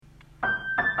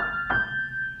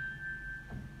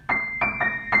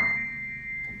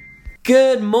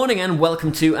Good morning and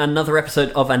welcome to another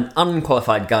episode of An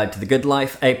Unqualified Guide to the Good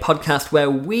Life, a podcast where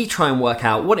we try and work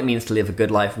out what it means to live a good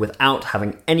life without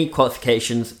having any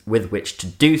qualifications with which to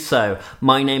do so.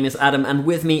 My name is Adam, and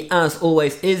with me, as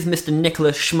always, is Mr.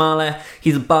 Nicholas Schmaler.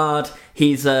 He's a bard,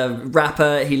 he's a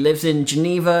rapper, he lives in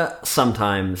Geneva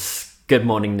sometimes. Good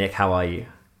morning, Nick, how are you?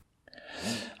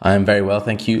 I am very well,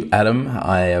 thank you, Adam.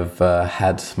 I have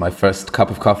had my first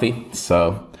cup of coffee,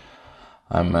 so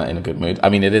I'm in a good mood. I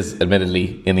mean, it is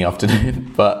admittedly in the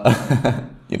afternoon, but,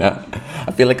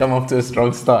 I feel like I'm off to a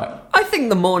strong start. I think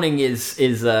the morning is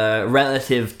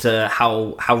relative to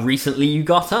how recently you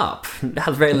got up. It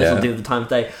has very little to do with the time of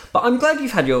day. But I'm glad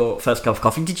you've had your first cup of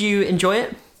coffee. Did you enjoy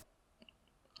it?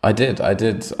 I did.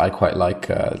 I quite like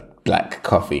black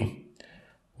coffee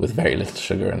with very little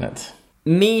sugar in it.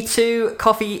 Me too.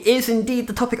 Coffee is indeed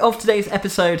the topic of today's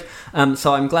episode.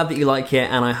 So I'm glad that you like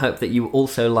it, and I hope that you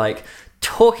also like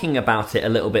talking about it a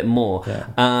little bit more. Yeah.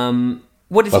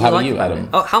 What is well, it how like are you, about Adam? it?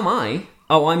 Oh, how am I?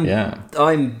 Oh,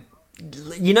 I'm.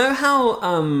 You know how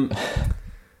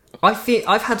I feel.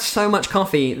 I've had so much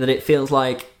coffee that it feels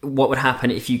like what would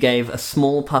happen if you gave a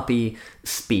small puppy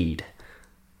speed.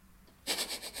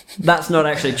 That's not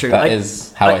actually true. That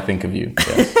is how I think of you.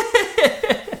 Yes.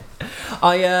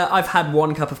 I've had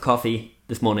one cup of coffee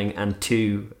this morning and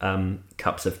 2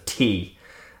 cups of tea.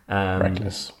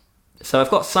 Reckless. So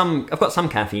I've got some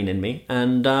caffeine in me,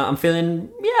 and I'm feeling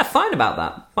fine about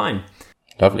that. Fine.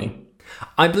 Lovely.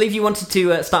 I believe you wanted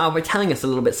to start out by telling us a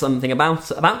little bit something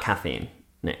about caffeine,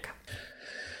 Nick.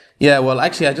 Yeah, well,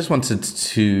 actually, I just wanted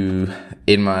to,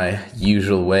 in my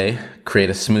usual way,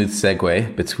 create a smooth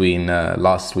segue between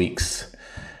last week's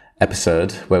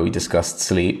episode where we discussed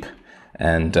sleep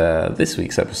and this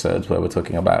week's episode where we're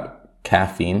talking about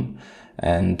caffeine.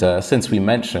 And since we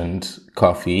mentioned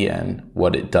coffee and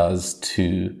what it does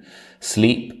to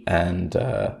sleep and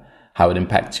how it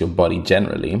impacts your body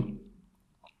generally,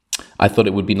 I thought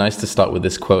it would be nice to start with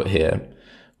this quote here,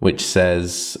 which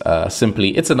says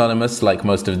simply, it's anonymous, like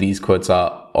most of these quotes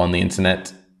are on the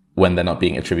internet when they're not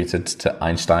being attributed to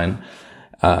Einstein.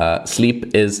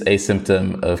 Sleep is a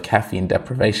symptom of caffeine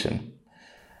deprivation.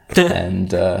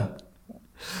 And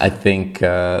I think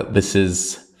this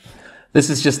is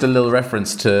just a little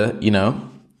reference to,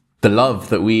 the love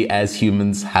that we as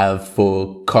humans have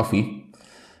for coffee.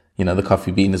 The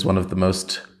coffee bean is one of the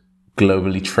most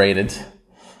globally traded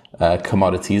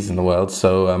commodities in the world.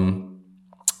 So,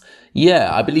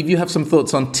 I believe you have some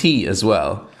thoughts on tea as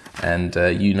well. And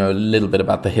you know a little bit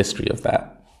about the history of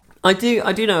that. I do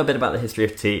know a bit about the history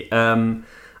of tea.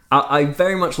 I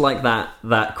very much like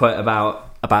that quote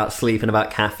about sleep and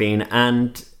about caffeine.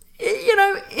 And,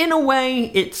 in a way,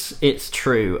 it's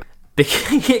true.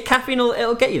 Because caffeine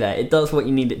it'll get you there. It does what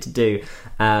you need it to do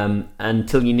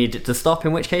until you need it to stop,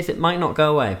 in which case it might not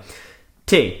go away.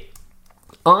 Tea.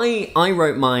 I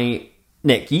wrote my...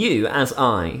 Nick, you, as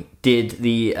I, did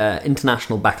the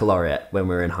International Baccalaureate when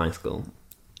we were in high school.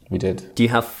 We did. Do you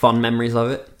have fond memories of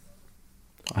it?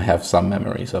 I have some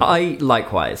memories of it. I,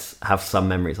 likewise, have some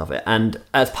memories of it. And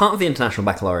as part of the International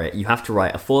Baccalaureate, you have to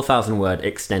write a 4,000-word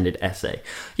extended essay.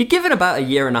 You're given about a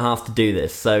year and a half to do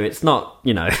this, so it's not,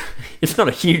 it's not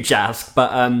a huge ask,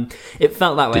 but it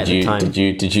felt that way at the time.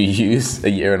 Did you use a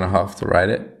year and a half to write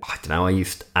it? I don't know, I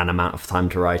used an amount of time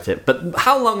to write it, but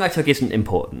how long I took isn't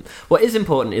important. What is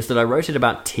important is that I wrote it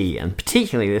about tea, and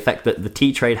particularly the effect that the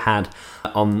tea trade had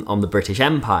on the British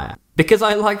Empire. Because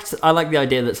I liked the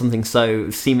idea that something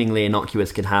so seemingly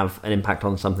innocuous could have an impact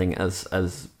on something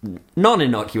as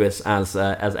non-innocuous as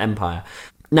empire.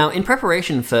 Now, in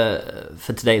preparation for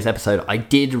today's episode, I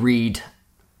did read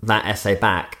that essay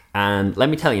back, and let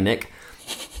me tell you, Nick,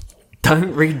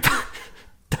 don't read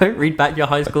back your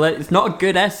high school. It's not a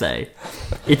good essay.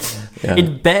 It's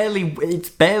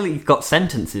barely got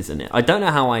sentences in it. I don't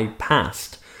know how I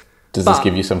passed. Does this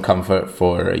give you some comfort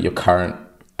for your current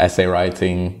essay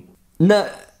writing? No,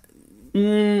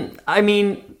 I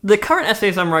mean, the current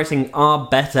essays I'm writing are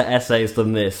better essays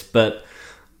than this, but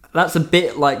that's a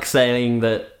bit like saying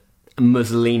that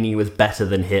Mussolini was better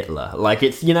than Hitler. Like,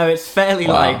 it's fairly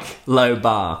low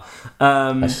bar.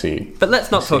 I see. But let's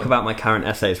not talk about my current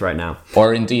essays right now.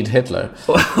 Or indeed Hitler.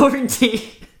 Or indeed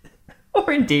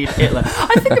Hitler.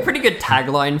 I think a pretty good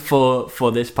tagline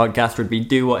for this podcast would be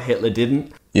 "Do what Hitler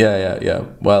didn't." Yeah.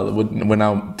 Well, we're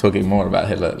now talking more about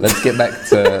Hitler. Let's get back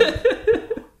to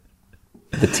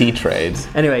the tea trade.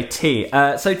 Anyway, tea.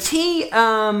 So tea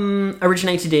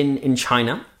originated in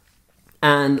China,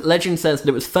 and legend says that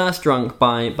it was first drunk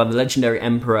by the legendary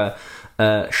emperor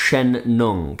Shen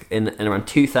Nung in around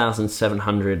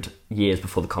 2,700 years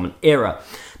before the Common Era.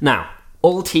 Now,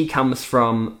 all tea comes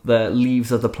from the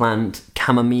leaves of the plant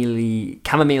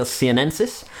Chamomile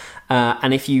sinensis.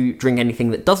 And if you drink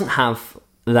anything that doesn't have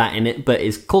that in it, but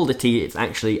is called a tea, it's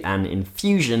actually an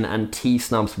infusion, and tea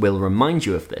snobs will remind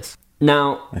you of this.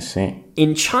 Now, I see.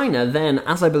 In China, then,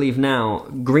 as I believe now,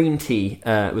 green tea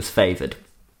was favoured.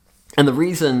 And the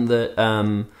reason that,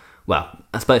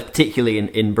 I suppose particularly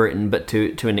in Britain, but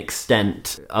to an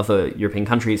extent other European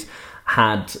countries,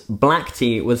 had black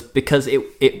tea was because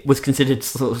it was considered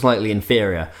sort of slightly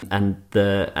inferior and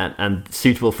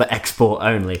suitable for export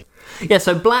only. Yeah,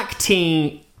 so black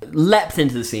tea leapt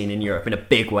into the scene in Europe in a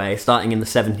big way, starting in the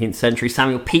 17th century.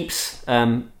 Samuel Pepys,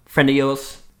 friend of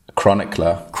yours?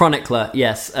 Chronicler,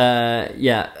 yes. Friend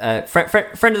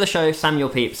of the show, Samuel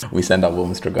Pepys. We send our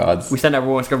warmest regards.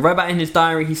 Wrote about in his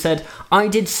diary, he said, "I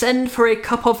did send for a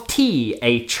cup of tea,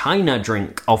 a China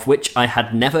drink, of which I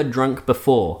had never drunk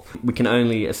before." We can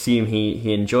only assume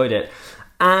he enjoyed it.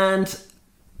 And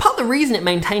part of the reason it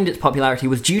maintained its popularity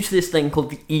was due to this thing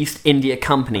called the East India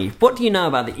Company. What do you know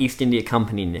about the East India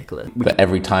Company, Nicholas? But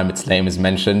every time its name is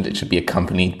mentioned, it should be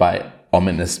accompanied by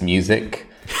ominous music.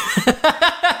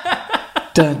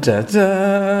 Da, da,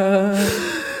 da.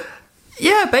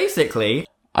 Yeah, basically.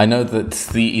 I know that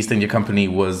the East India Company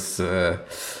was a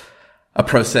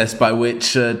process by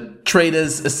which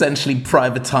traders essentially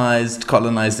privatized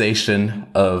colonization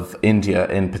of India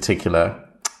in particular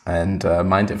and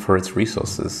mined it for its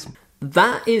resources.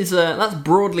 That's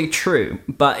broadly true,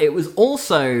 but it was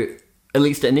also, at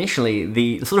least initially,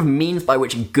 the sort of means by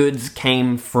which goods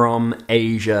came from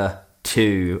Asia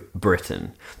to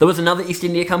Britain. There was another East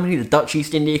India Company, the Dutch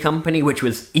East India Company, which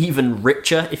was even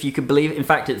richer, if you could believe it. In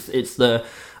fact, it's the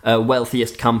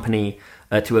wealthiest company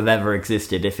to have ever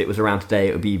existed. If it was around today,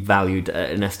 it would be valued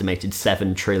at an estimated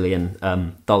 $7 trillion.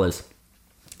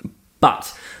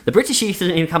 But the British East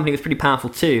India Company was pretty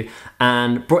powerful too,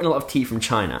 and brought in a lot of tea from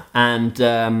China. And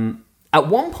at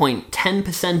one point,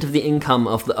 10% of the income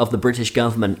of the British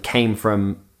government came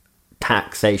from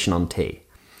taxation on tea.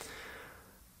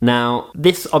 Now,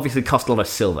 this obviously cost a lot of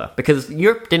silver, because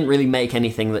Europe didn't really make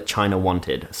anything that China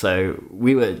wanted. So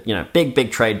we were,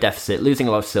 big trade deficit, losing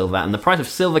a lot of silver, and the price of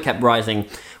silver kept rising,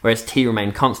 whereas tea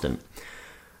remained constant.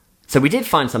 So we did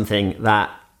find something that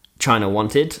China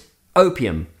wanted: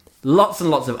 opium. Lots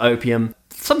and lots of opium.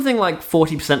 Something like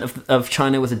 40% of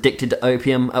China was addicted to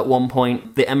opium at one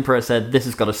point. The emperor said, "This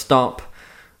has got to stop."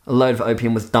 A load of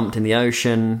opium was dumped in the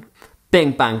ocean.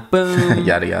 Bing, bang, boom.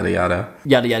 Yada, yada, yada.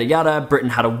 Yada, yada, yada. Britain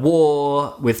had a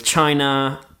war with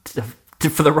China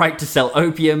for the right to sell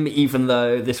opium, even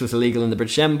though this was illegal in the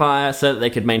British Empire, so that they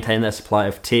could maintain their supply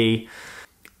of tea.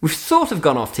 We've sort of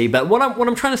gone off tea, but what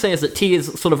I'm trying to say is that tea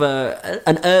is sort of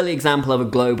an early example of a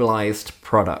globalized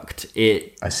product.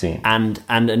 I see. And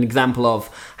an example of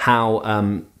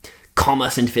how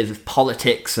commerce interferes with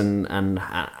politics and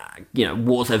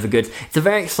wars over goods. It's a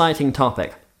very exciting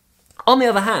topic. On the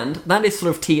other hand, that is sort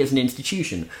of tea as an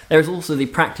institution. There is also the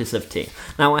practice of tea.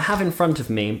 Now, I have in front of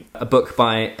me a book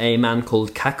by a man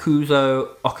called Kakuzo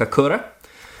Okakura,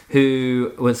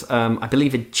 who was, I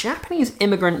believe, a Japanese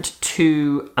immigrant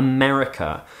to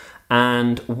America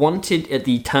and wanted, at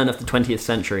the turn of the 20th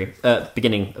century,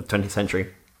 beginning of the 20th century,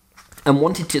 and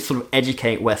wanted to sort of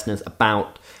educate Westerners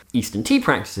about Eastern tea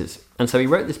practices. And so he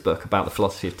wrote this book about the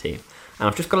philosophy of tea. And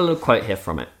I've just got a little quote here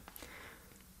from it.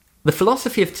 "The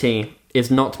philosophy of tea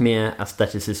is not mere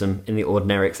aestheticism in the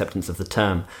ordinary acceptance of the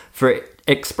term, for it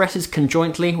expresses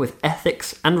conjointly with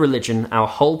ethics and religion our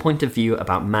whole point of view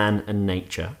about man and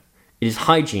nature. It is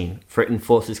hygiene, for it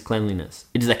enforces cleanliness.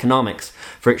 It is economics,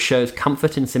 for it shows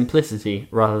comfort in simplicity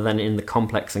rather than in the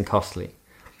complex and costly.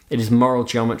 It is moral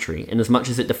geometry, inasmuch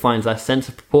as it defines our sense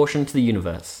of proportion to the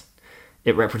universe.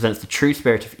 It represents the true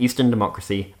spirit of Eastern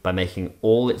democracy by making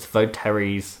all its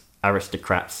votaries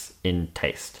aristocrats in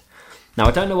taste." Now,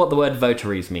 I don't know what the word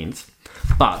votaries means,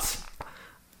 but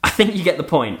I think you get the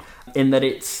point, in that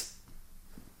it's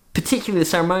particularly the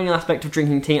ceremonial aspect of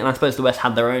drinking tea, and I suppose the West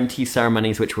had their own tea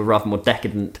ceremonies which were rather more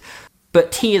decadent, but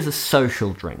tea is a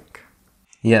social drink.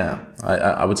 Yeah,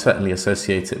 I would certainly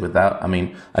associate it with that. I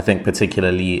mean, I think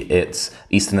particularly its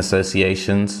Eastern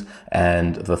associations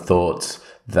and the thoughts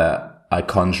that I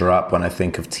conjure up when I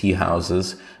think of tea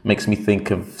houses makes me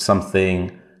think of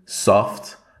something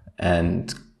soft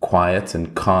and quiet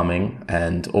and calming,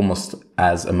 and almost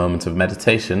as a moment of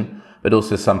meditation, but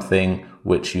also something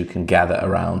which you can gather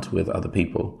around with other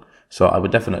people. So I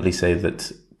would definitely say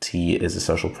that tea is a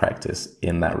social practice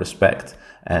in that respect,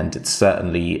 and it's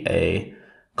certainly a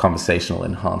conversational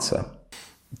enhancer.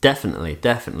 Definitely.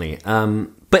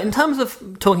 But in terms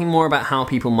of talking more about how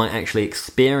people might actually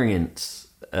experience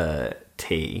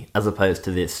tea, as opposed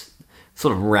to this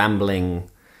sort of rambling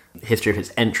history of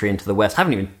its entry into the West.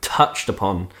 Haven't even touched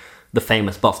upon the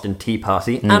famous Boston Tea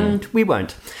Party, and we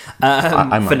won't.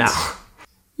 I might. For now.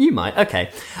 You might,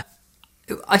 okay.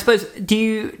 I suppose, do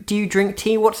you drink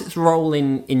tea? What's its role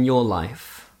in your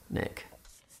life, Nick?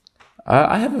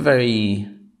 I have a very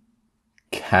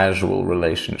casual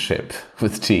relationship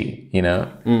with tea, you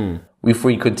know? We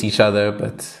frequent each other,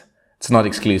 but it's not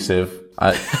exclusive.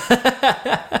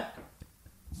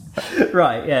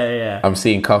 Right, yeah. I'm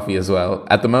seeing coffee as well.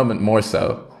 At the moment, more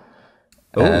so.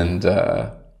 Ooh. And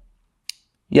I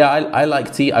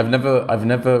like tea. I've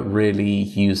never really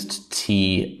used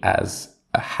tea as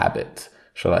a habit,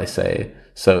 shall I say.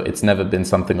 So it's never been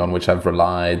something on which I've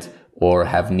relied or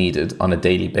have needed on a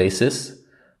daily basis.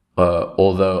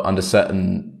 Although under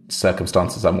certain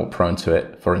circumstances, I'm more prone to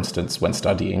it. For instance, when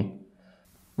studying.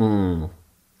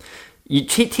 You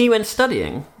tea when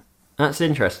studying? That's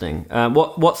interesting.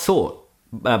 What sort?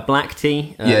 Black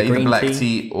tea? Either green black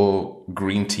tea or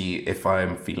green tea if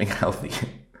I'm feeling healthy.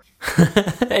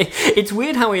 It's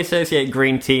weird how we associate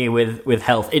green tea with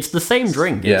health. It's the same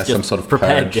drink. It's just some sort of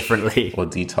prepared purge differently. or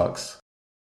detox.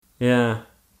 Yeah,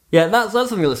 that's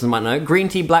something listeners might know. Green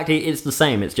tea, black tea, it's the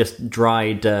same. It's just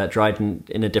dried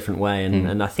in a different way,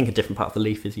 and I think a different part of the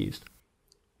leaf is used.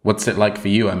 What's it like for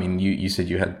you? I mean, you said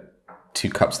you had 2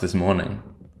 cups this morning.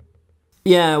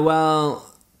 Yeah, well,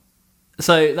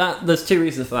 so there's 2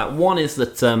 reasons for that. One is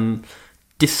that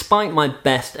despite my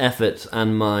best efforts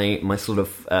and my sort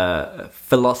of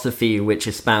philosophy, which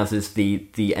espouses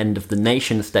the end of the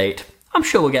nation state, I'm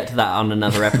sure we'll get to that on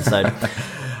another episode.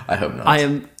 I hope not.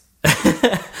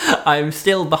 I am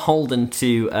still beholden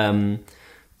to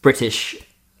British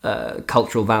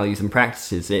cultural values and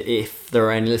practices. If there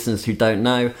are any listeners who don't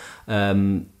know,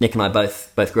 Nick and I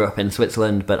both grew up in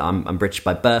Switzerland, but I'm British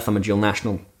by birth. I'm a dual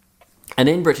national. And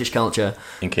in British culture...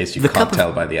 In case you can't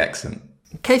tell by the accent.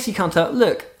 In case you can't tell,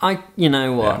 look, you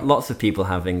know what? Yeah. Lots of people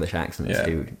have English accents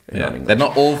too. Yeah. They're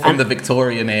not all from the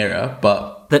Victorian era,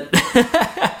 but...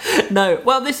 No,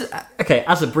 well, this is... Okay,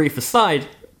 as a brief aside,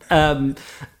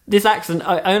 this accent,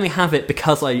 I only have it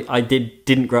because I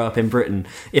didn't grow up in Britain.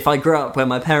 If I grew up where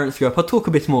my parents grew up, I'd talk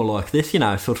a bit more like this, you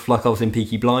know, sort of like I was in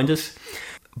Peaky Blinders.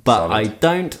 But solid. I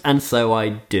don't, and so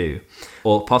I do.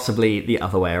 Or possibly the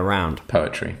other way around.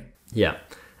 Poetry. Yeah.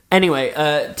 Anyway,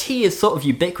 tea is sort of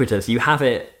ubiquitous. You have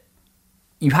it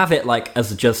like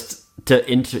as just to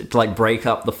like break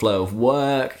up the flow of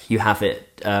work. You have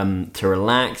it to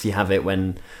relax. You have it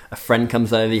when a friend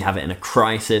comes over. You have it in a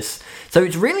crisis. So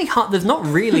it's really hard. There's not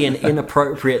really an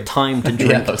inappropriate time to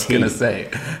drink tea. I was going to say.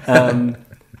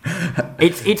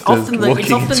 It's often walking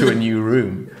into a new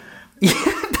room. Yeah,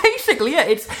 basically, yeah.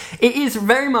 It is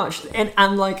very much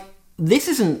and like. This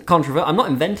isn't controversial. I'm not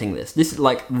inventing this. This is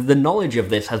like the knowledge of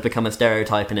this has become a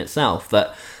stereotype in itself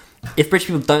that if British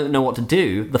people don't know what to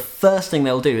do, the first thing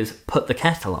they'll do is put the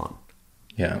kettle on.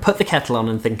 Yeah. Put the kettle on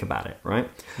and think about it, right?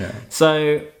 Yeah.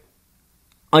 So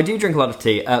I do drink a lot of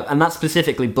tea, and that's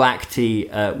specifically black tea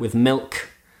with milk.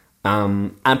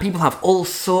 And people have all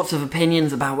sorts of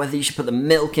opinions about whether you should put the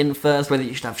milk in first, whether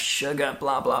you should have sugar,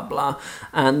 blah, blah, blah.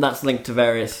 And that's linked to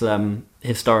various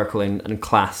historical and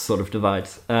class sort of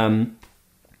divides.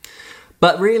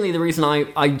 But really, the reason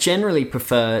I generally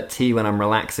prefer tea when I'm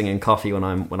relaxing and coffee when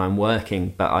I'm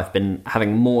working, but I've been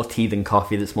having more tea than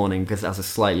coffee this morning because it has a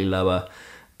slightly lower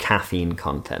caffeine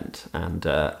content. And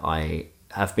I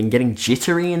have been getting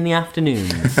jittery in the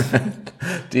afternoons.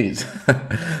 Dude,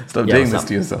 stop doing this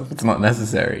to yourself. It's not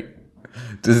necessary.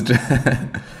 Just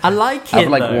I like it. Have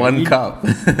like though. 1 cup.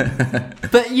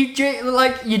 But you're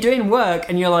doing work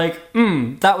and you're like,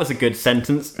 that was a good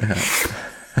sentence.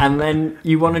 And then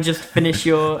you want to just finish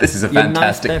your. This is a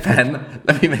fantastic pen.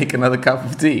 Let me make another cup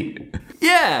of tea.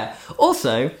 Yeah.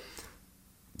 Also,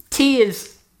 tea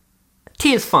is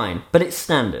fine, but it's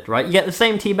standard, right? You get the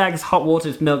same tea bags, hot water,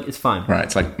 it's milk, it's fine. Right,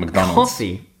 it's like McDonald's.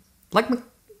 Coffee,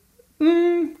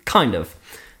 kind of.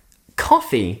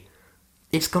 Coffee,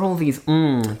 it's got all these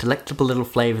delectable little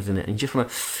flavours in it, and you just want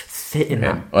to sit in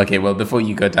that. Okay, well, before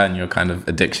you go down your kind of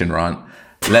addiction rant,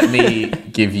 let me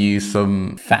give you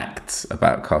some facts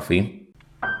about coffee.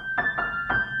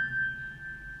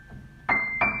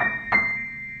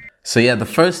 So yeah, the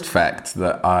first fact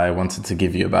that I wanted to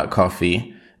give you about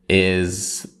coffee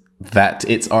is that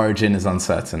its origin is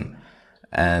uncertain.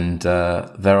 And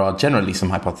there are generally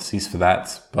some hypotheses for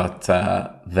that, but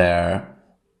they're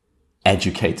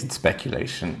educated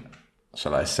speculation,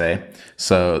 shall I say.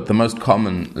 So the most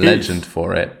common legend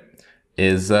for it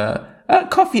is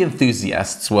coffee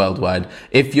enthusiasts worldwide.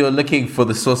 If you're looking for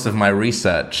the source of my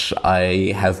research,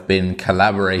 I have been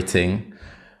collaborating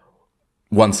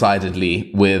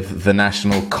one-sidedly with the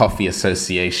National Coffee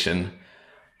Association,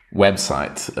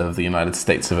 website of the United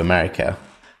States of America,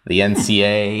 the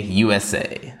NCAUSA.org.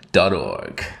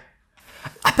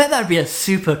 I bet that'd be a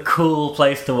super cool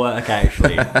place to work,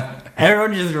 actually.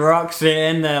 Everyone just rocks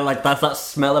in, they're like, that's that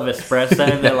smell of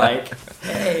espresso, they're like,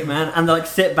 hey man, and they like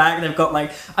sit back and they've got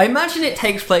like, I imagine it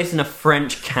takes place in a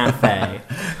French cafe.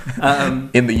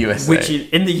 In the USA. Which is,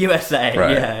 in the USA,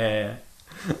 right. Yeah.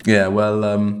 Yeah, well,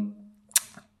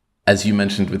 as you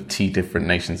mentioned with tea, different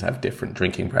nations have different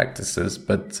drinking practices,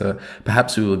 but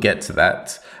perhaps we will get to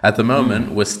that. At the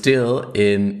moment, we're still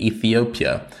in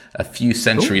Ethiopia. A few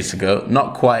centuries ago,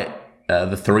 not quite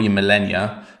the 3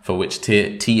 millennia for which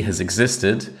tea has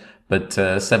existed, but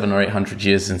 700 or 800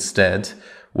 years instead,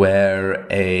 where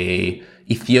a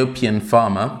Ethiopian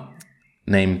farmer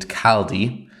named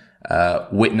Kaldi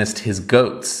witnessed his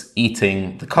goats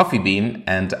eating the coffee bean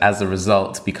and as a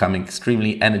result becoming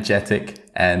extremely energetic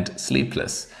and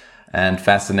sleepless. And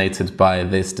fascinated by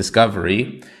this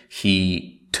discovery,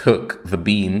 he took the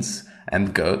beans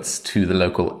and goats to the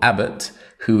local abbot,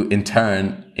 who in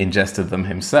turn ingested them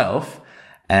himself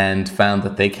and found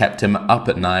that they kept him up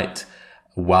at night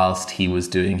whilst he was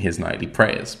doing his nightly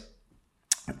prayers.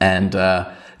 And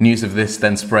news of this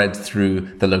then spread through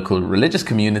the local religious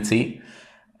community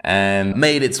and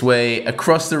made its way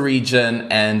across the region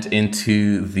and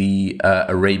into the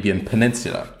Arabian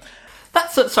Peninsula.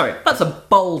 That's a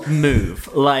bold move.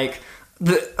 Like,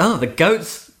 the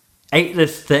goats ate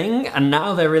this thing, and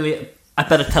now they're really... I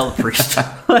better tell the priest.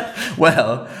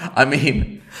 Well, I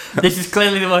mean... This is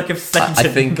clearly the work of Satan. I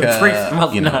think, the priest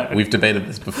must know. We've debated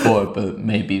this before, but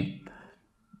maybe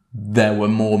there were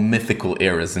more mythical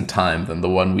eras in time than the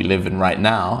one we live in right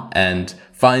now, and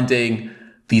finding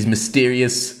these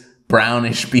mysterious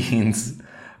brownish beans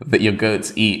that your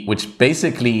goats eat, which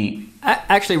basically...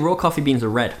 Actually, raw coffee beans are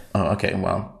red. Oh, okay,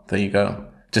 well, there you go.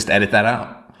 Just edit that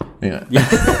out. Yeah.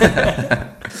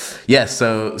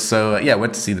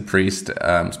 Went to see the priest,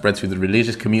 spread through the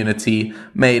religious community,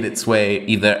 made its way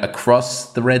either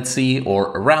across the Red Sea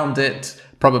or around it,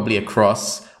 probably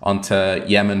across onto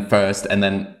Yemen first, and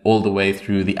then all the way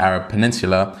through the Arab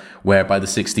Peninsula, where by the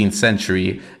 16th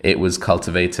century, it was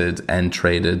cultivated and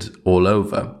traded all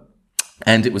over.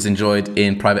 And it was enjoyed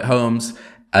in private homes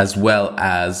as well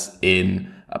as in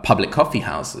public coffee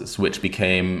houses, which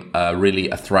became really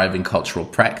a thriving cultural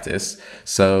practice.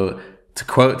 So, to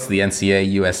quote the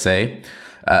NCA USA,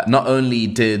 not only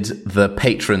did the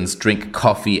patrons drink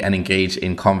coffee and engage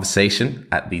in conversation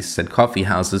at these said coffee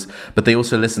houses, but they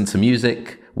also listened to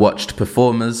music, watched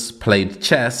performers, played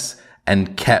chess,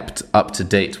 and kept up to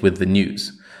date with the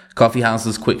news. Coffee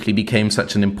houses quickly became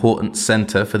such an important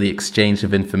center for the exchange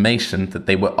of information that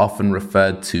they were often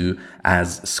referred to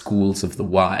as schools of the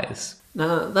wise.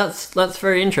 That's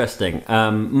very interesting.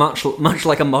 Much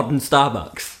like a modern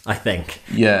Starbucks, I think.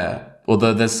 Yeah,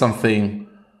 although there's something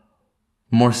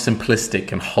more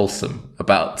simplistic and wholesome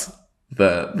about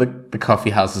the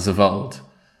coffee houses of old.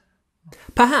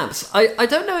 Perhaps. I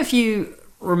don't know if you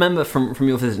remember from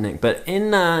your visit, Nick, but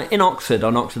in Oxford,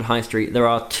 on Oxford High Street, there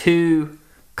are 2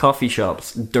 coffee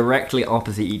shops directly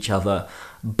opposite each other,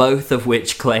 both of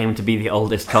which claim to be the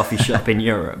oldest coffee shop in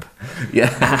Europe.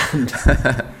 Yeah. And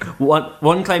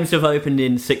one claims to have opened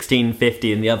in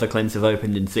 1650 and the other claims to have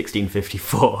opened in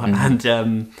 1654.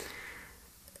 Mm.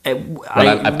 And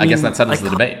I guess that settles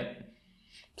the debate.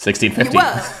 1650.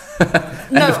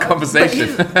 End of conversation.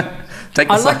 Take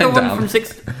the sign down.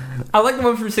 I like the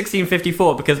one from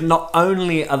 1654 because not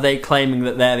only are they claiming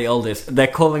that they're the oldest, they're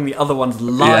calling the other ones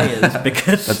liars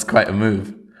because that's quite a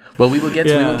move. Well, we will get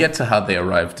to how they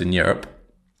arrived in Europe.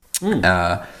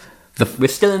 Mm. We're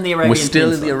still in the Arabian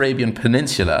Peninsula. In the Arabian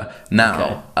Peninsula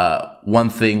now. Okay. One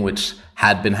thing which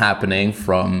had been happening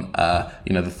from the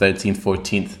 13th,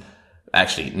 14th,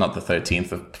 actually not the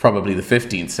 13th, probably the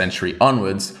 15th century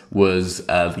onwards, was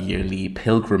the yearly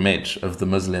pilgrimage of the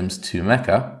Muslims to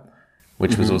Mecca,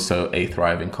 which was also a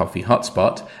thriving coffee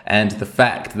hotspot, and the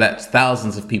fact that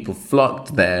thousands of people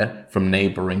flocked there from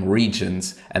neighboring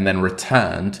regions and then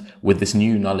returned with this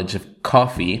new knowledge of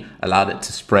coffee allowed it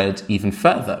to spread even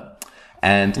further.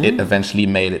 And it eventually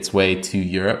made its way to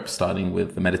Europe, starting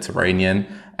with the Mediterranean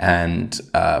and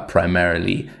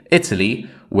primarily Italy,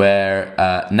 where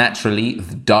naturally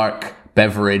the dark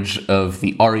beverage of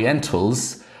the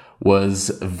Orientals was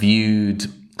viewed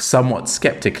somewhat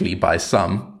skeptically by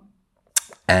some.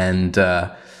 And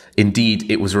indeed,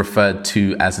 it was referred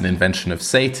to as an invention of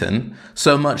Satan,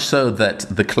 so much so that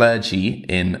the clergy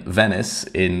in Venice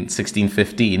in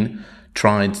 1615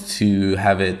 tried to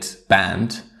have it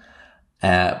banned,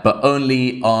 but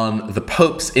only on the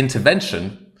Pope's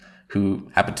intervention,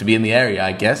 who happened to be in the area,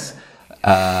 I guess,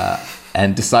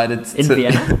 and decided in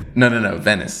Vienna? No,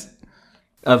 Venice.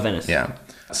 Of Venice. Yeah.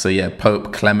 So yeah,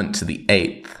 Pope Clement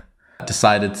VIII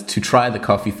decided to try the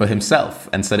coffee for himself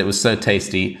and said it was so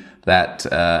tasty that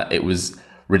it was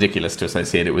ridiculous to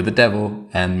associate it with the devil,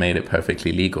 and made it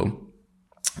perfectly legal.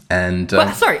 And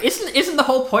But sorry, isn't the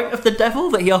whole point of the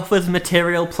devil that he offers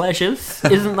material pleasures?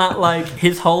 Isn't that like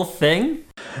his whole thing?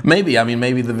 maybe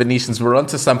the Venetians were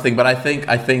onto something, but I think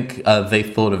they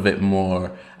thought of it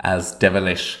more as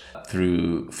devilish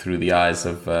through the eyes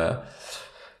of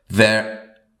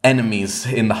their enemies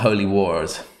in the holy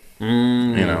wars.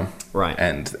 You know, right?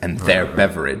 And their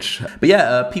beverage. But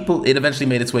yeah, it eventually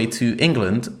made its way to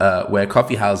England, where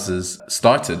coffee houses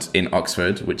started in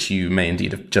Oxford, which you may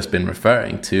indeed have just been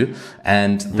referring to,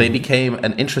 and they became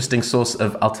an interesting source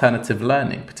of alternative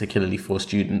learning, particularly for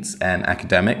students and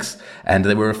academics. And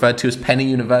they were referred to as penny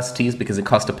universities because it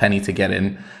cost a penny to get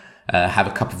in, have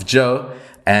a cup of joe,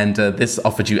 and this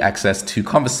offered you access to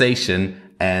conversation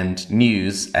and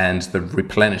news and the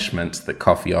replenishment that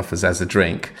coffee offers as a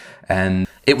drink. And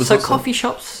it was coffee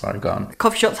shops. Sorry, go on.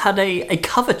 Coffee shops had a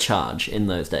cover charge in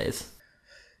those days.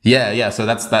 Yeah. So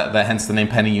that's that. Hence the name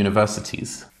penny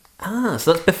universities. Ah,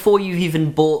 so that's before you've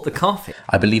even bought the coffee.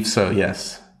 I believe so.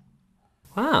 Yes.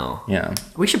 Wow. Yeah.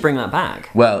 We should bring that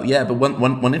back. Well, yeah, but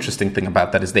one interesting thing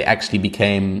about that is they actually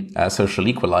became social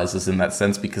equalizers in that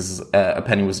sense, because a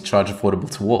penny was a charge affordable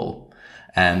to all.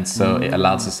 And so it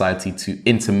allowed society to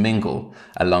intermingle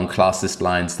along classist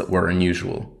lines that were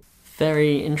unusual.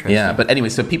 Very interesting. Yeah, but anyway,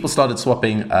 so people started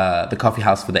swapping the coffee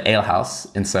house for the ale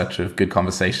house in search of good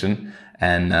conversation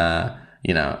and,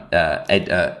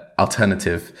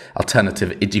 alternative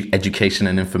education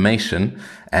and information.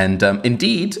 And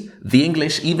indeed, the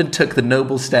English even took the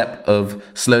noble step of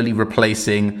slowly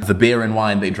replacing the beer and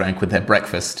wine they drank with their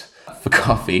breakfast for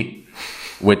coffee,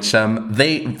 which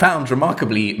they found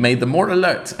remarkably made them more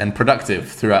alert and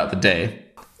productive throughout the day.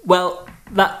 Well,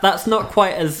 that's not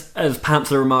quite as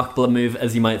perhaps a remarkable a move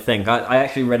as you might think. I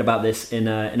actually read about this in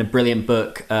a brilliant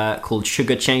book called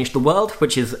Sugar Changed the World,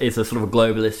 which is a sort of a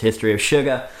globalist history of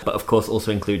sugar, but of course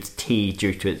also includes tea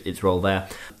due to its role there.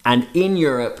 And in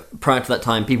Europe, prior to that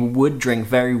time, people would drink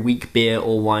very weak beer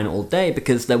or wine all day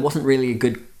because there wasn't really a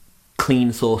good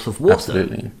clean source of water.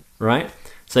 Absolutely. Right?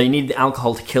 So you need the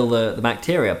alcohol to kill the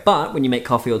bacteria. But when you make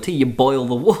coffee or tea, you boil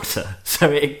the water.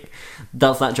 So it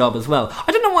does that job as well.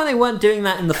 I don't know why they weren't doing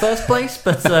that in the first place,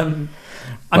 but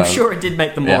I'm sure it did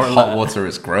make them more alert. Hot water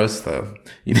is gross, though.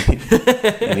 You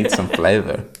need some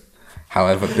flavour,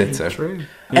 however bitter. True.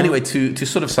 Yeah. Anyway, to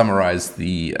sort of summarize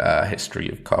the history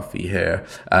of coffee here,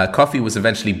 coffee was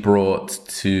eventually brought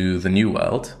to the New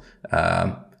World,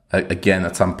 again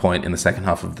at some point in the second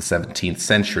half of the 17th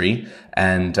century,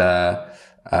 and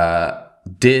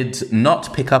did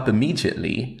not pick up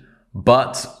immediately,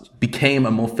 but became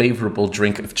a more favorable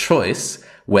drink of choice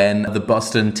when the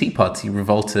Boston Tea Party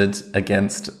revolted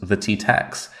against the tea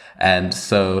tax. And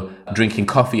so drinking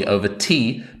coffee over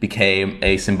tea became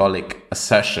a symbolic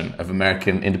assertion of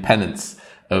American independence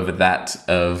over that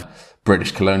of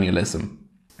British colonialism.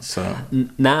 So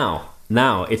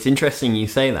Now, it's interesting you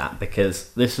say that,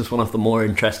 because this was one of the more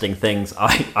interesting things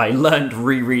I learned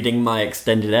rereading my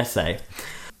extended essay,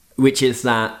 which is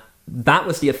that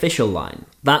was the official line.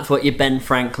 That's what your Ben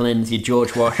Franklins, your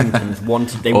George Washingtons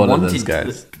wanted. All of those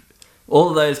guys. All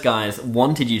of those guys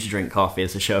wanted you to drink coffee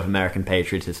as a show of American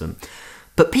patriotism.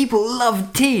 But people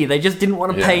loved tea. They just didn't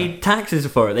want to pay taxes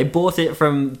for it. They bought it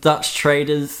from Dutch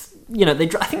traders. You know, I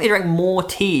think they drank more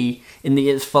tea in the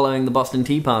years following the Boston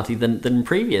Tea Party than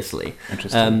previously.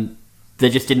 Interesting. They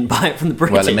just didn't buy it from the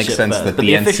British. Well, it makes sense that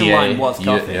the official NCA, line was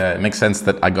coffee. Yeah, it makes sense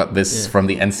that I got this from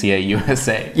the NCA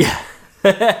USA. Yeah.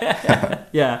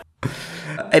 Yeah.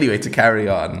 Anyway, to carry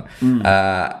on,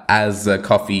 as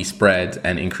coffee spread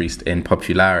and increased in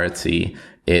popularity,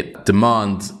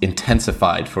 demand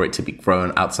intensified for it to be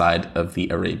grown outside of the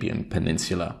Arabian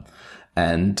Peninsula.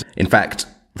 And in fact,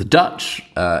 the Dutch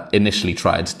initially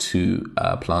tried to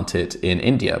plant it in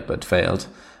India, but failed,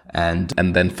 and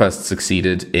then first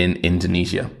succeeded in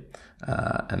Indonesia,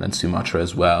 and then Sumatra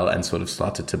as well, and sort of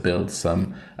started to build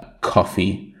some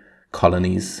coffee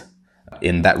colonies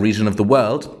in that region of the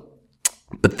world.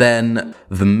 But then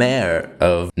the mayor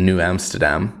of New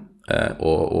Amsterdam,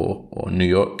 or New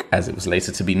York, as it was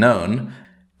later to be known,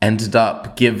 ended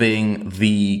up giving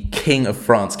the King of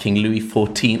France, King Louis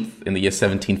XIV, in the year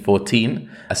 1714,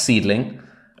 a seedling,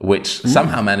 which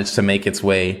somehow managed to make its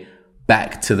way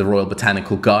back to the Royal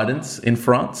Botanical Gardens in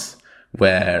France,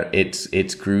 where it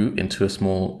grew into a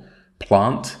small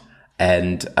plant.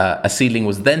 And a seedling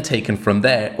was then taken from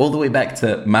there all the way back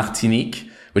to Martinique,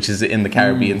 which is in the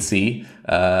Caribbean Sea,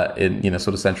 in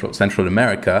sort of Central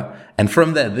America. And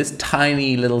from there, this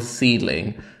tiny little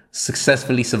seedling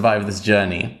successfully survived this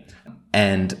journey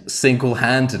and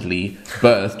single-handedly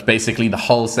birthed basically the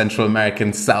whole Central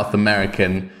American, South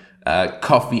American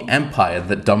coffee empire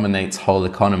that dominates whole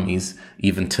economies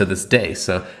even to this day.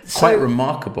 So quite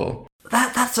remarkable.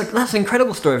 That's an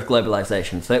incredible story of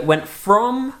globalization. So it went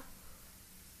from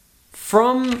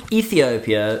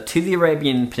Ethiopia to the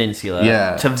Arabian Peninsula,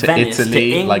 to Venice,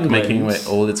 Italy, to England, like making it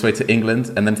all its way to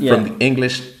England, and then from the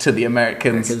English to the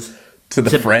Americans, to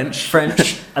the French,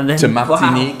 and then to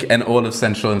Martinique, and all of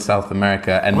Central and South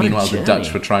America. And meanwhile, the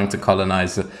Dutch were trying to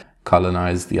colonize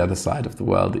the other side of the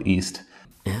world, the East.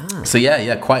 Yeah. So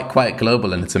quite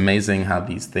global, and it's amazing how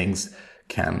these things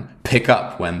can pick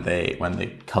up when they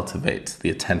cultivate the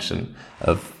attention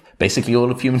of basically all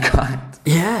of humankind.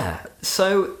 Yeah.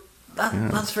 So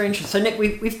that's very interesting. So Nick,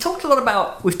 we've talked a lot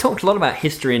about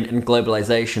history and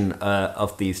globalization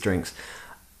of these drinks.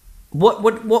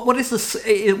 What is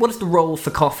the role for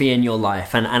coffee in your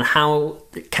life, and how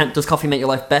does coffee make your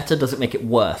life better? Does it make it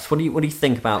worse? What do you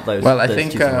think about those? Well, I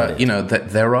think that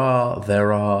there are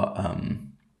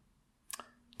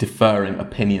differing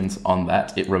opinions on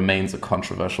that. It remains a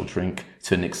controversial drink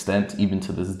to an extent, even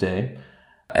to this day.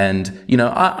 And,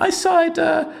 I side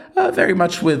very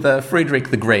much with Friedrich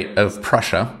the Great of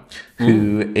Prussia,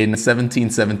 who in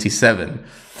 1777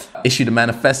 issued a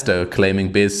manifesto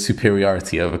claiming beer's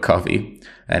superiority over coffee.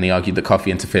 And he argued that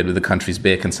coffee interfered with the country's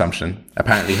beer consumption,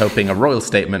 apparently hoping a royal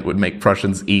statement would make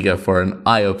Prussians eager for an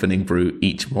eye-opening brew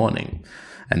each morning.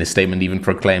 And his statement even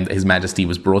proclaimed that His Majesty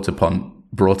was brought upon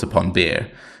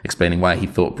beer, explaining why he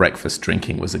thought breakfast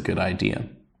drinking was a good idea.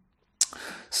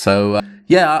 So,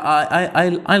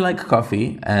 I like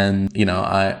coffee, and,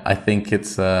 I think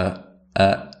it's...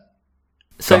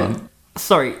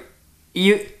 Sorry,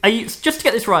 are you just to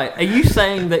get this right, are you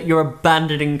saying that you're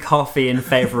abandoning coffee in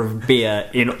favour of beer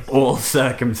in all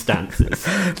circumstances?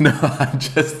 No, I'm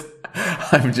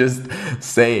just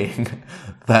saying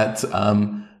that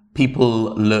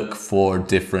people look for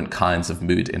different kinds of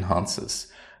mood enhancers,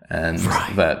 and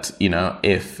that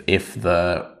if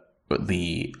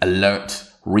the alert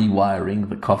rewiring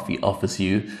the coffee offers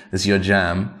you is your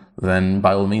jam, then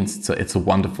by all means it's a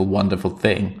wonderful, wonderful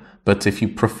thing. But if you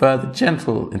prefer the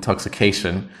gentle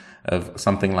intoxication of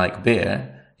something like beer,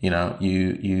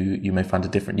 you may find a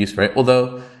different use for it.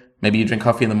 Although maybe you drink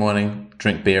coffee in the morning,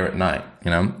 drink beer at night.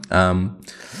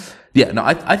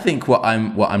 I think what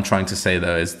I'm trying to say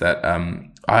though is that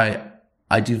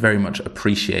I do very much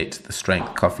appreciate the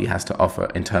strength coffee has to offer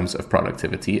in terms of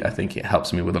productivity. I think it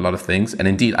helps me with a lot of things. And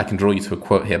indeed, I can draw you to a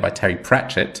quote here by Terry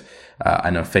Pratchett,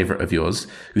 I know a favorite of yours,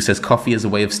 who says, "Coffee is a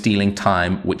way of stealing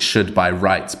time which should by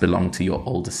rights belong to your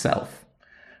older self."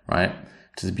 Right?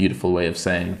 Which is a beautiful way of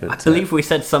saying that. I believe we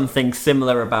said something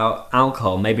similar about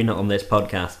alcohol, maybe not on this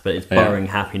podcast, but it's borrowing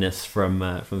happiness from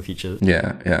the future.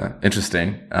 Yeah.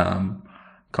 Interesting.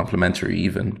 Complimentary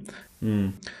even.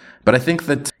 But I think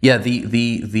that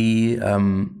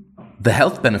the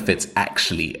health benefits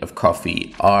actually of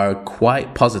coffee are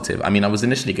quite positive. I mean, I was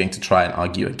initially going to try and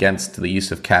argue against the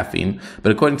use of caffeine,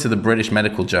 but according to the British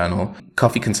Medical Journal,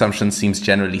 coffee consumption seems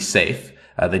generally safe.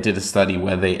 They did a study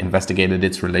where they investigated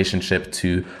its relationship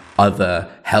to other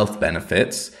health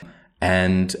benefits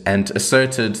and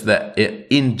asserted that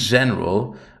in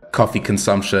general, coffee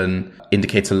consumption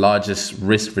indicates a largest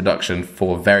risk reduction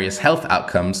for various health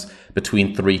outcomes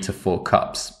between 3 to 4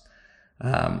 cups.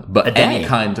 But any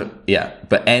kind of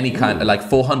like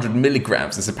 400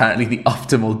 milligrams is apparently the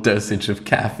optimal dosage of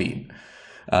caffeine.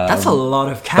 That's a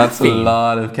lot of caffeine. That's a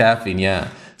lot of caffeine. Yeah.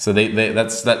 So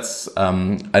that's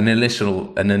an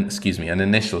initial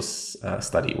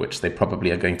study which they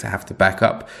probably are going to have to back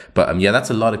up. But that's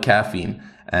a lot of caffeine.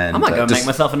 And I might go make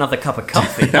myself another cup of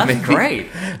coffee. That's great.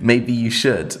 Maybe you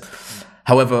should.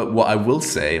 However, what I will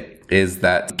say is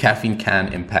that caffeine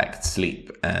can impact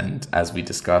sleep. And as we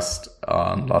discussed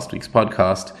on last week's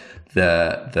podcast,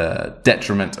 the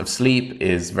detriment of sleep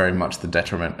is very much the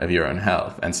detriment of your own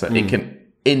health. And so it can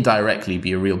indirectly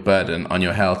be a real burden on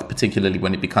your health, particularly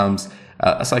when it becomes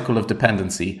a cycle of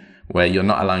dependency where you're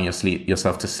not allowing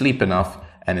yourself to sleep enough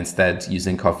and instead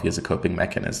using coffee as a coping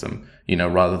mechanism,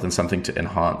 rather than something to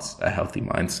enhance a healthy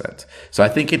mindset. So I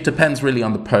think it depends really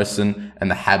on the person and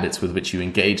the habits with which you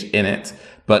engage in it.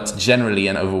 But generally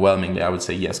and overwhelmingly, I would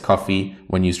say yes, coffee,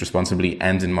 when used responsibly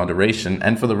and in moderation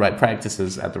and for the right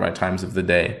practices at the right times of the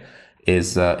day,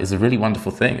 is a really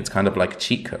wonderful thing. It's kind of like a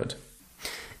cheat code.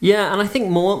 Yeah, and I think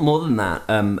more than that,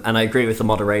 and I agree with the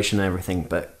moderation and everything,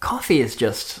 but coffee is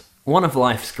just one of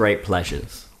life's great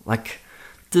pleasures. Like,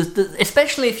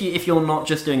 Especially if you're not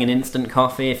just doing an instant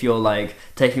coffee, if you're like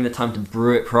taking the time to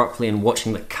brew it properly and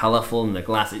watching the colour fall in the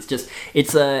glass,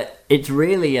 it's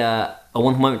really a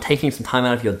wonderful moment, taking some time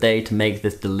out of your day to make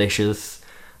this delicious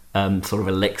sort of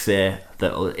elixir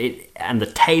and the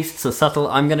tastes are subtle.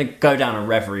 I'm going to go down a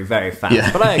reverie very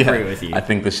fast, but I agree with you. I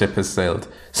think the ship has sailed.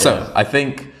 So I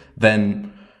think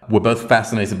then we're both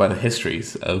fascinated by the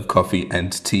histories of coffee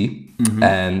and tea,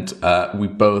 and we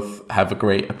both have a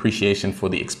great appreciation for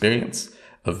the experience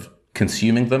of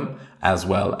consuming them, as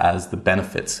well as the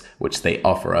benefits which they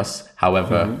offer us,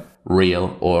 however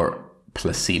real or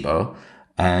placebo.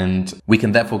 And we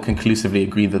can therefore conclusively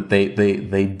agree that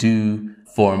they do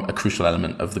form a crucial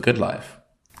element of the good life.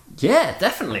 Yeah,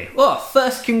 definitely. Well,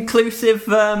 first conclusive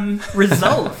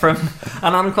result from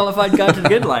an unqualified guide to the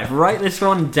good life. Write this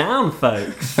one down,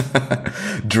 folks.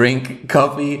 Drink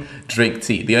coffee, drink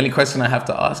tea. The only question I have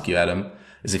to ask you, Adam,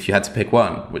 is if you had to pick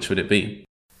one, which would it be?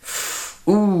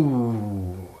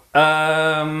 Ooh.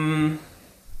 I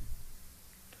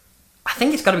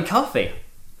think it's got to be coffee.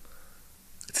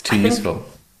 It's too useful.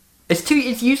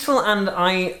 It's useful, and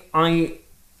I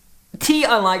tea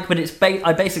I like, but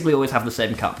I basically always have the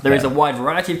same cup. There is a wide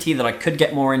variety of tea that I could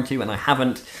get more into, and I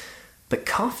haven't. But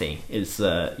coffee is,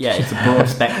 it's a broad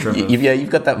spectrum. You've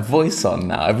got that voice on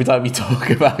now. Every time you talk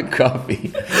about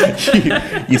coffee,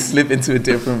 you slip into a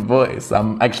different voice.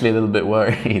 I'm actually a little bit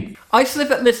worried.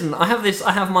 Listen, I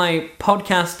have my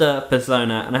podcaster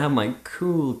persona, and I have my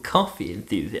cool coffee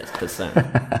enthusiast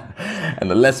persona. And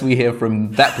the less we hear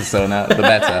from that persona, the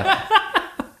better.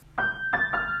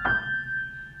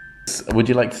 Would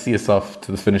you like to see us off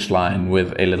to the finish line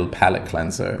with a little palate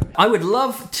cleanser? I would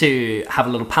love to have a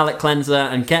little palate cleanser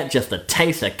and get just a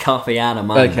taste of coffee out of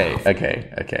my mouth.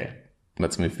 Okay.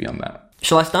 Let's move beyond that.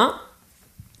 Shall I start?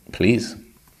 Please.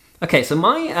 Okay, so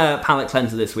my palate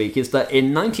cleanser this week is that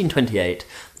in 1928,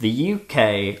 the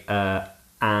UK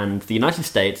and the United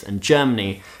States and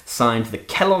Germany signed the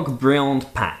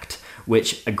Kellogg-Briand Pact,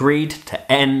 which agreed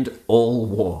to end all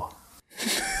war.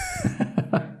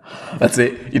 That's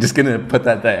it? You're just going to put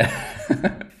that there?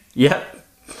 Yep.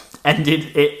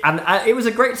 Ended it. And it was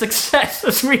a great success,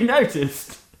 as we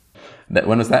noticed.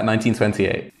 When was that?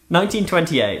 1928?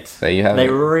 1928. There you have They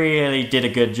it. really did a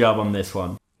good job on this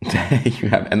one. There you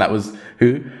have it. And that was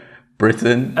who?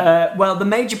 Britain? Well, the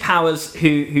major powers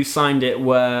who signed it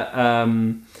were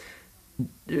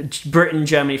Britain,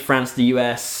 Germany, France, the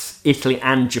US, Italy,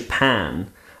 and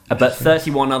Japan. But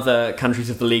 31 other countries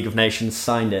of the League of Nations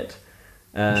signed it.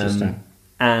 Interesting.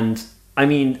 And I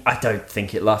mean, I don't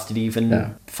think it lasted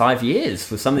even 5 years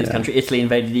for some of these countries. Italy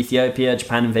invaded Ethiopia,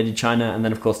 Japan invaded China, and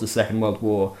then, of course, the Second World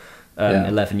War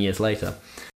 11 years later.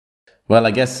 Well,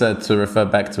 I guess to refer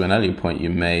back to an earlier point you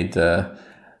made, the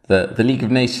League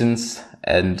of Nations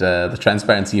and the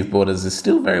transparency of borders is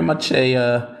still very much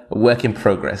a work in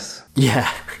progress.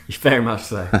 Yeah, very much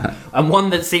so. And one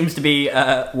that seems to be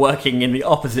working in the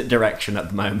opposite direction at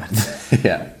the moment.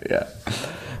 Yeah.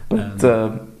 But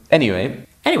anyway,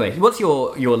 what's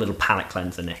your little palate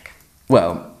cleanser, Nick?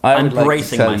 Well, I'm would like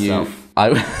bracing to tell myself.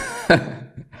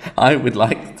 I would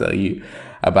like to tell you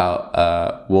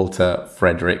about Walter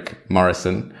Frederick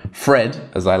Morrison, Fred,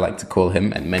 as I like to call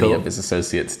him, and many of his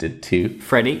associates did too.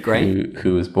 Freddie, great.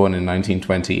 Who was born in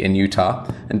 1920 in Utah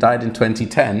and died in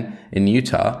 2010 in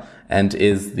Utah, and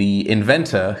is the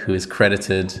inventor who is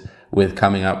credited with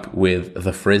coming up with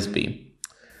the Frisbee.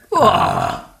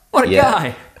 Oh, what a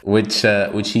guy! Which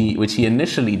he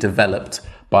initially developed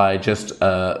by just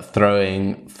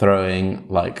throwing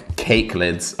like cake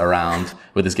lids around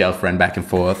with his girlfriend back and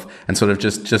forth, and sort of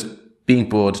just being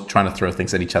bored, trying to throw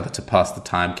things at each other to pass the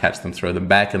time, catch them, throw them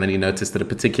back, and then he noticed that a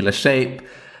particular shape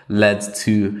led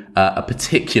to a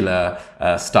particular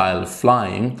style of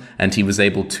flying, and he was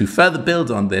able to further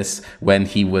build on this when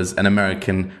he was an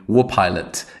American war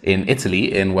pilot in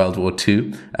Italy in World War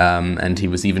II, and he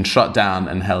was even shot down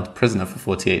and held prisoner for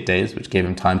 48 days, which gave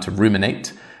him time to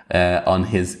ruminate on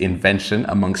his invention,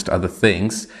 amongst other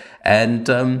things. And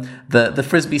the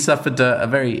Frisbee suffered a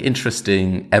very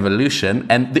interesting evolution.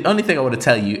 And the only thing I want to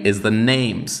tell you is the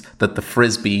names that the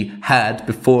Frisbee had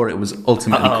before it was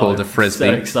ultimately called a Frisbee.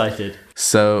 So excited.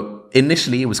 So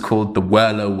initially it was called the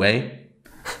Whirlaway,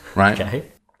 right?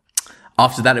 Okay.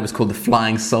 After that it was called the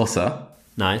Flying Saucer.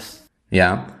 Nice.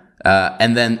 Yeah.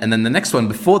 And then the next one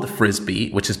before the Frisbee,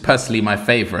 which is personally my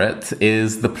favorite,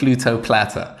 is the Pluto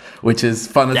Platter, which is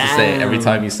funner to say every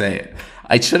time you say it.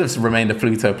 It should have remained a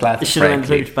Pluto Platter. It should have been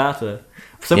Pluto Platter.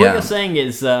 So what you're saying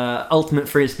is Ultimate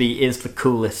Frisbee is the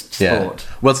coolest sport.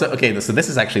 Well, so this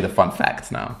is actually the fun fact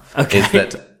now. Okay. Is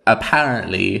that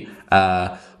apparently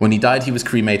When he died, he was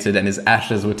cremated and his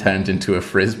ashes were turned into a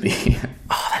frisbee.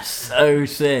 Oh, that's so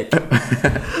sick.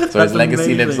 So his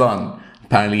legacy lives on.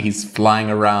 Apparently he's flying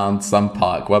around some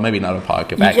park. Well, maybe not a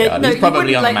park, a backyard. He's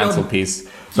probably on the mantelpiece.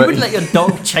 You wouldn't let your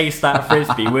dog chase that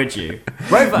frisbee, would you?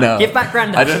 Rover, No, give back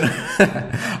Grandad.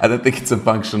 I don't think it's a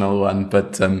functional one,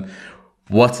 but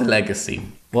what a legacy.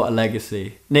 What a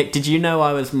legacy. Nick, did you know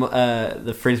I was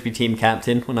the frisbee team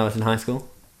captain when I was in high school?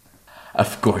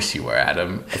 Of course you were,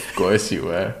 Adam. Of course you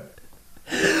were.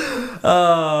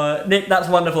 Nick, that's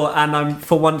wonderful, and I'm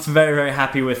for once very, very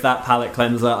happy with that palate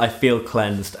cleanser. I feel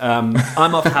cleansed. I'm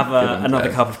off to have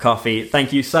another cup of coffee.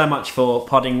 Thank you so much for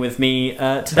podding with me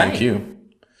today.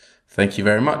 Thank you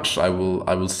very much. I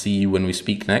will see you when we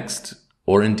speak next,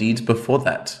 or indeed before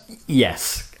that.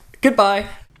 Yes. Goodbye.